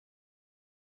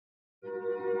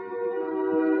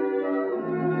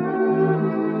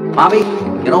Bobby,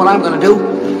 you know what I'm going to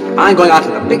do? I'm going out to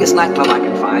the biggest nightclub I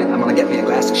can find. I'm going to get me a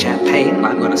glass of champagne, and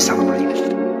I'm going to celebrate.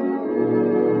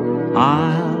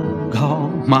 I'll go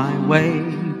my way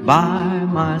by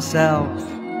myself,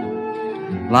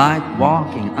 like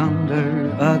walking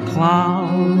under a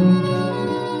cloud.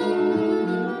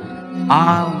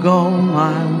 I'll go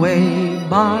my way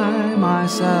by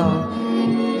myself,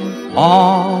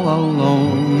 all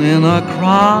alone in a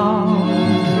crowd.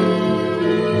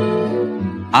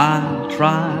 I'll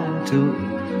try to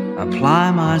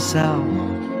apply myself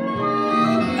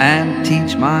and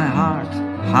teach my heart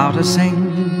how to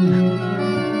sing.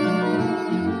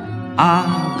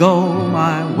 I'll go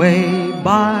my way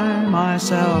by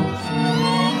myself,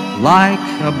 like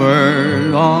a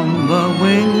bird on the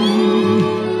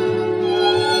wing.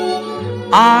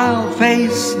 I'll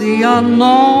face the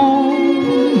unknown.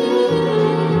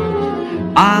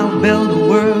 I'll build a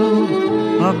world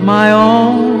of my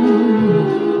own.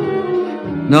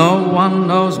 No one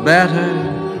knows better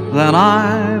than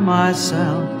I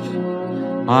myself.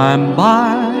 I'm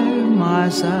by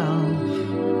myself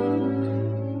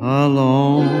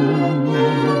alone.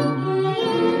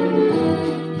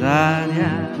 Da da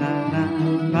da da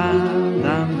da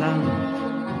da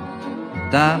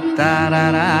da da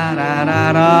da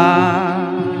da da.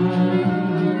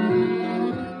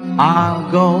 I'll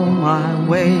go my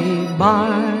way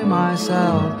by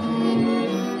myself,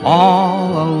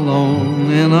 all alone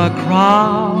in a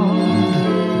crowd.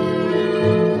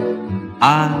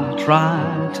 I'll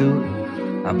try to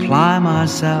apply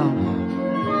myself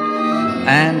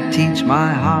and teach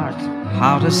my heart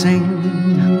how to sing.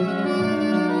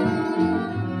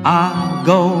 I'll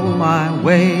go my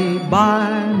way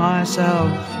by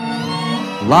myself,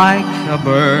 like a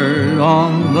bird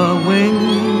on the wing.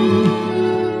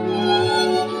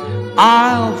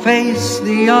 I'll face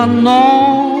the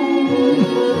unknown.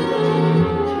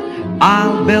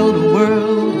 I'll build a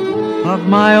world of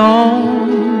my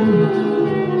own.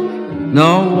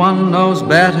 No one knows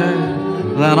better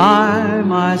than I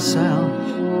myself.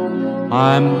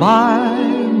 I'm by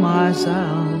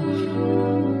myself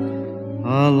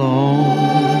alone.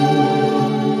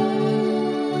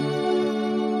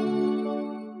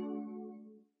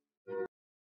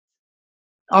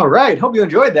 All right, hope you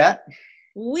enjoyed that.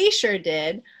 We sure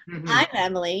did. I'm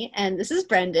Emily, and this is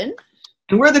Brendan.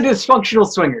 And we're the Dysfunctional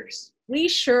Swingers. We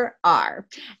sure are.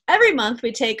 Every month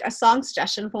we take a song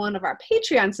suggestion from one of our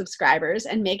Patreon subscribers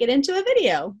and make it into a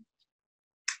video.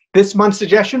 This month's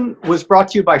suggestion was brought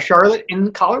to you by Charlotte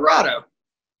in Colorado.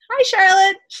 Hi,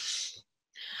 Charlotte.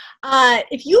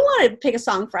 If you want to pick a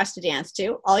song for us to dance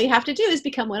to, all you have to do is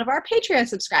become one of our Patreon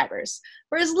subscribers.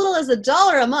 For as little as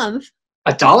 $1 a month.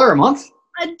 $1 a month?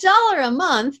 $1 a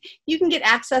month, you can get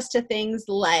access to things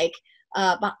like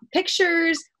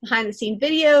pictures, behind-the-scenes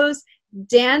videos,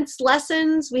 dance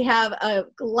lessons. We have a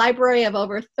library of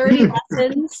over 30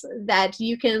 lessons that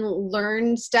you can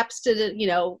learn steps to,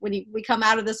 when we come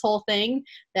out of this whole thing,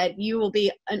 that you will be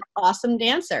an awesome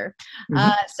dancer.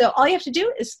 So all you have to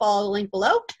do is follow the link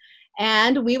below,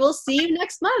 and we will see you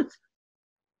next month.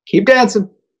 Keep dancing.